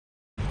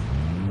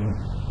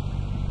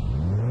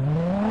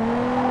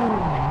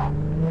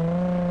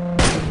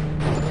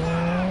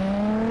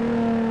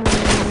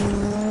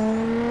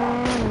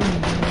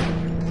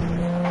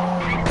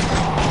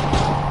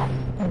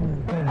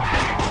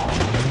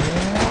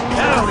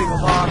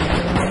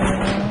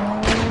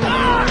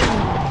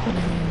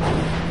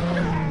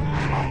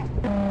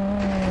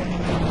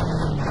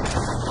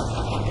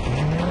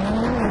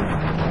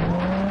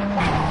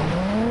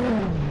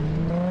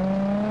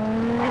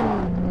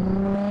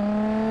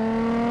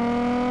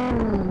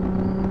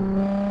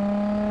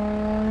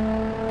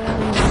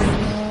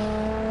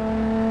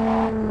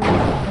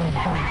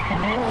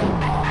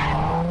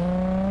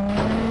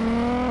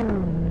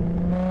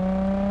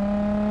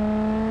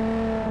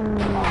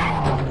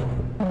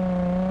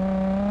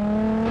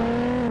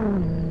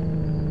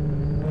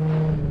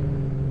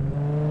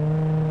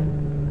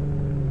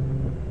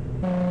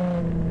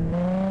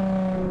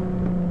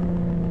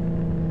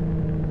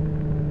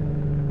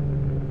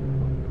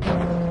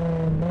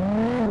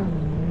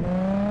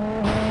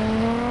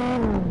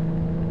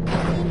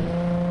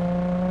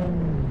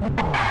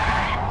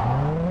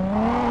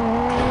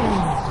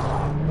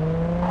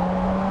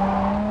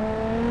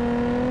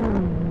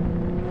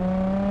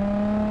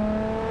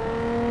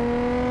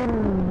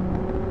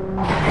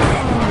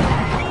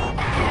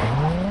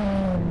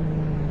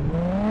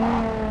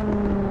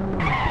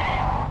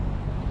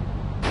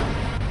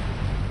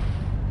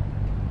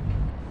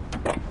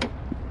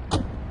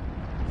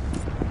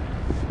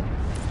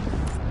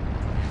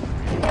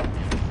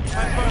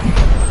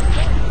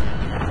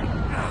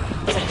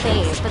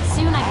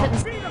I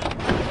couldn't...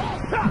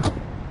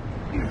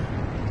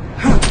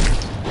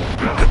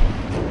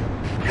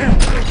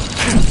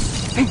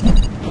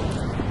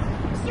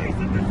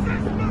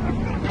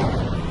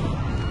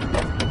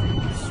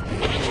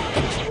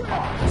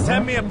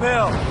 Send me a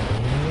bill.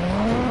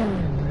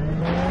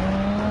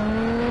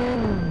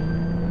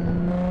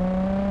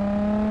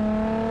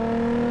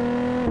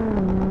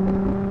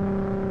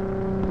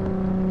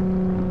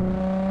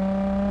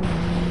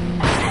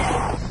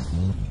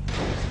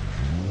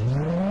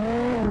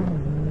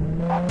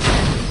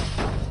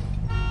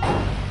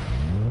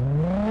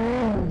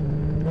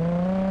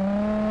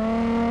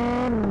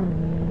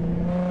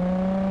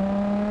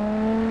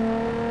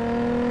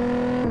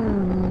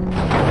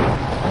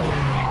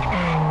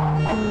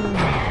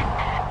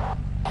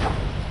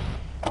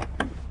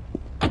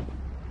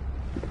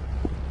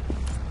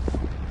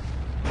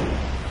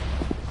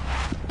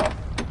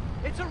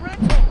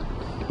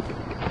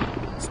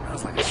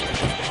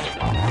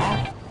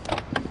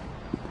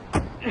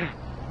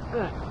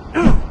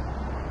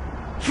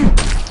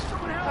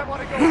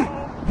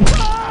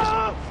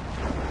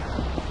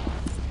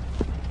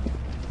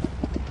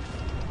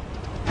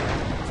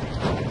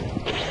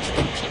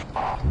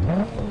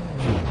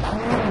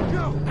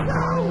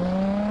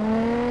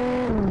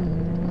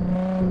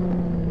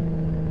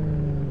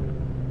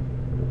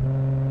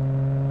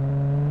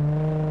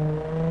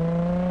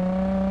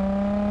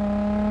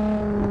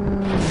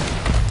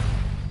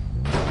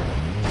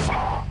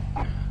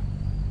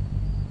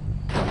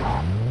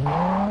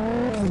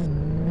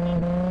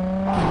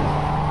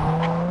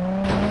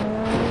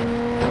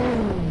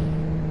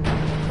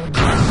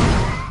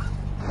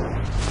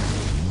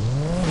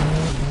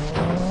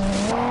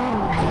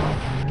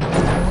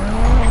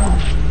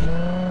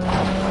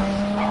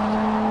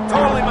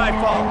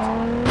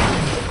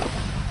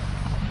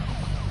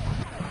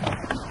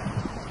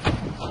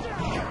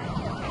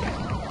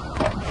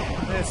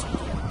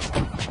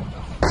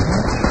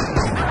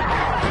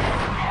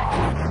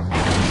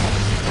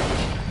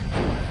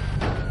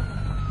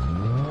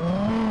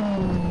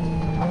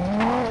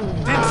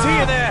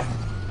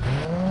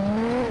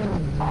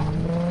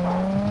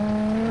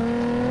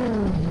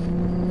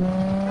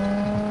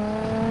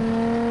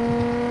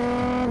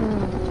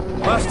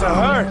 Must have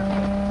hurt.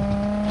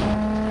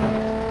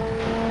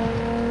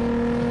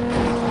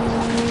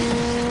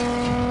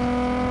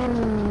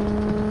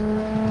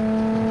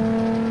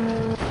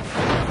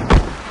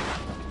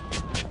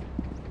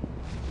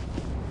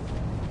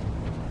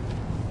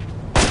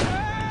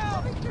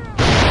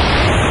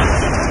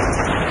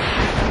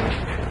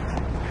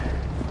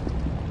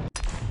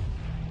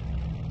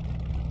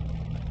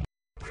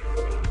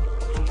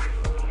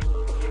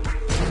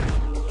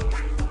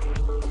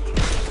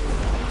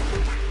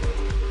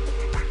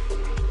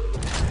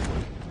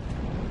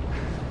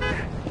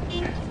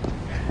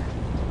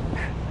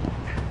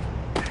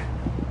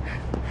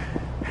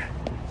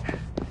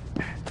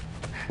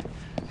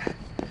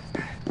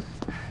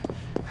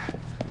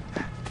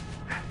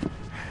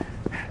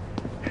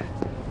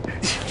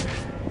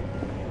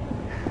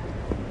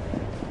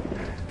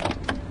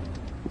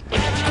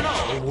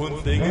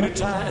 One thing at a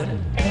time.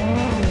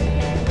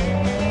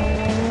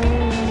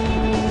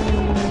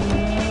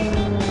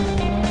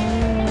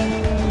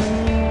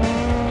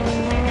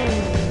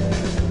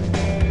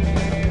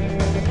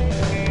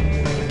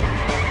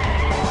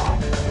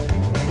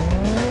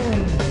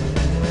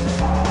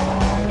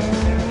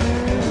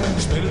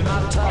 Spending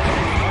my time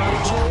out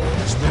of jail,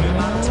 spending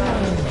my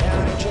time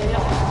out of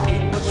jail.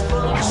 Ain't much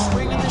fun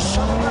swinging the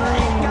shovel, but I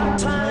ain't got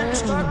time to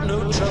start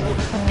no trouble.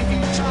 If you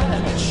try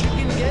that, you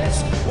can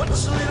guess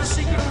what's the little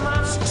secret of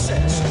my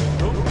success.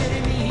 Don't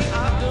get me,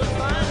 I've done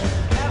fine,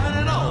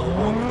 having it all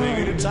one thing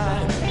at a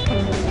time.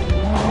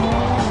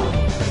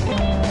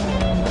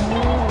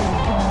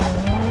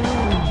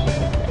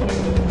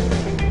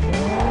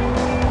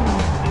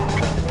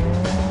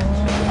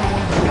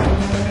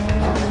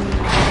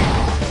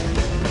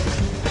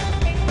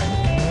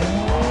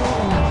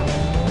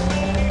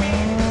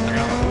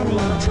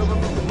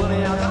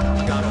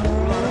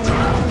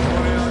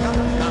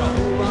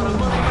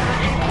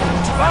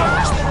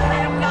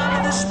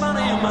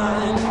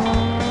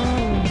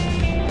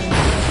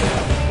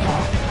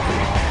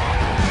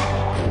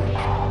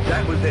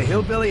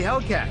 Hillbilly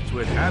Hellcats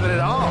with Having It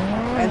All,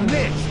 and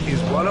this is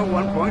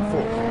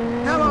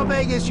 101.4. Hello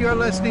Vegas, you're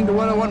listening to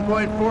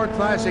 101.4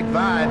 Classic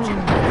Vibes.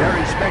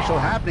 Very special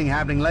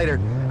happening later.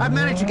 I've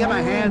managed to get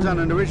my hands on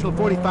an original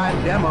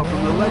 45 demo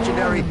from the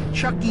legendary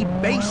Chucky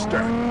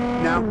Baster.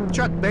 Now,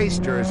 Chuck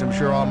Baster, as I'm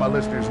sure all my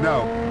listeners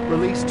know,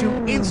 released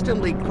 2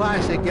 instantly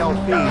classic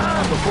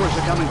LPs before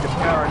succumbing to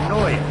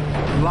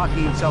paranoia,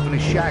 locking himself in a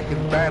shack in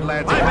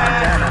Badlands,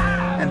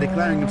 Montana, and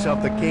declaring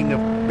himself the king of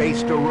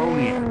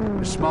Basteronia,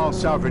 a small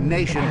sovereign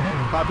nation,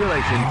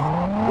 population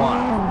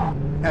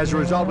 1. As a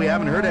result, we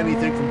haven't heard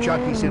anything from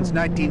Chucky since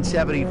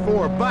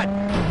 1974, but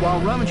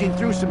while rummaging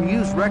through some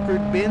used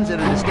record bins at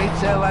an estate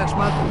sale last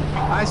month,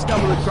 I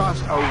stumbled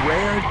across a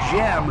rare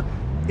gem.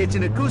 It's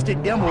an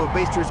acoustic demo of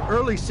Baster's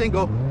early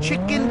single,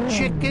 Chicken,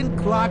 Chicken,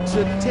 Clocks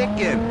A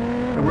Tickin'.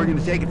 and we're going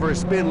to take it for a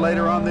spin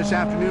later on this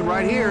afternoon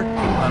right here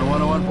on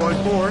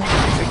 101.4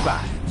 Classic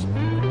Vibes.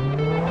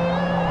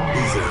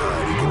 These are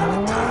hard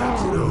economic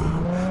times, you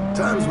know.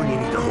 Times when you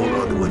need to hold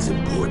on to what's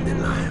important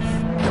in life.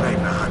 Tonight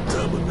in the hot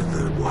tub with my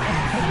third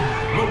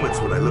wife. Moments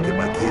when I look at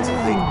my kids and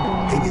think,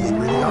 maybe they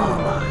really are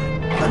mine.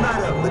 A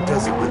night out in the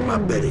desert with my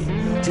Betty.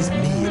 Just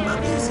me and my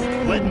music.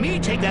 Let me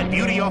take that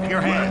beauty off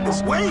your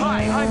hands. Wait!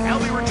 Hi, I'm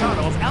Albie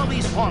Ricciardo of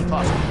Albie's Pawn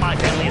Plus. My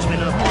family has been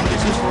in the pawn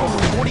business for over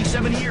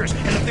 47 years,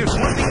 and if there's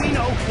one thing we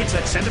know, it's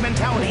that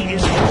sentimentality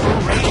is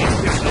overrated.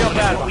 There's no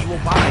limit what we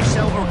will buy,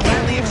 sell, or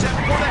gladly accept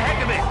for the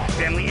heck of it.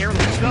 Family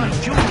heirlooms, guns,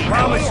 jewelry,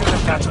 Promise you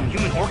we've got that. some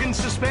human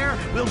organs to spare.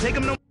 We'll take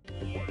them no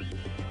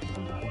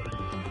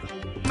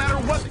matter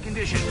what the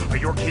condition. Are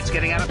your kids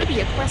getting out of... Be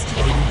a question.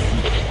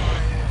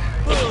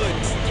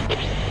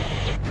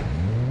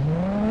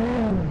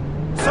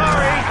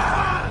 Sorry!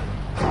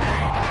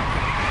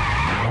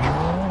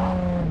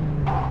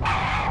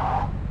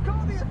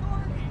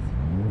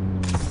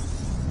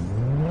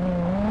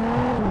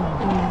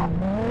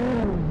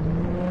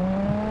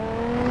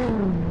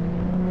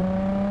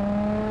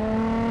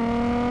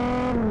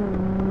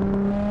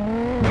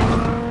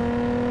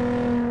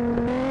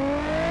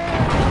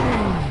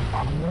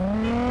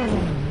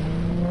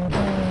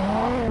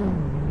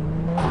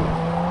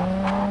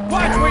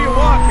 Watch where you're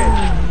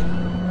walking!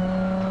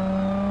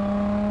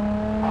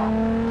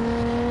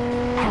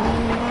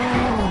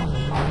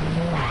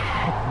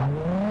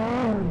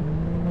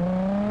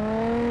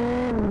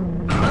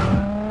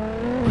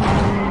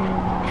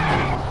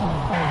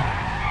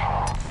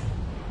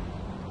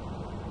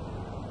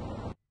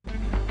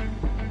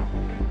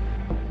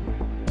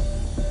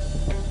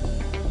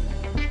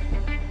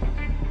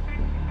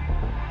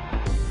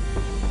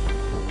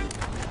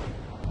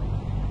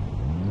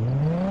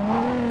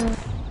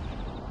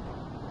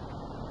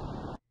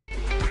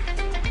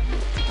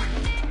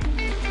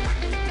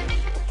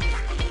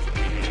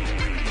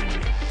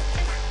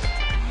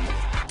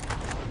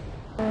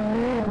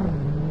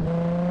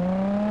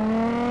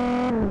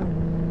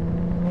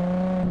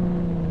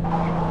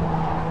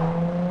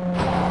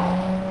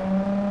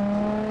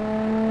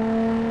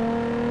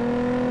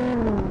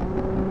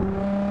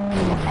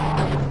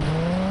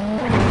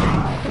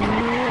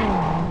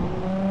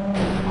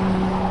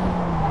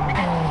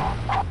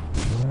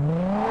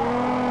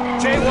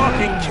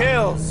 Jaywalking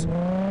kills!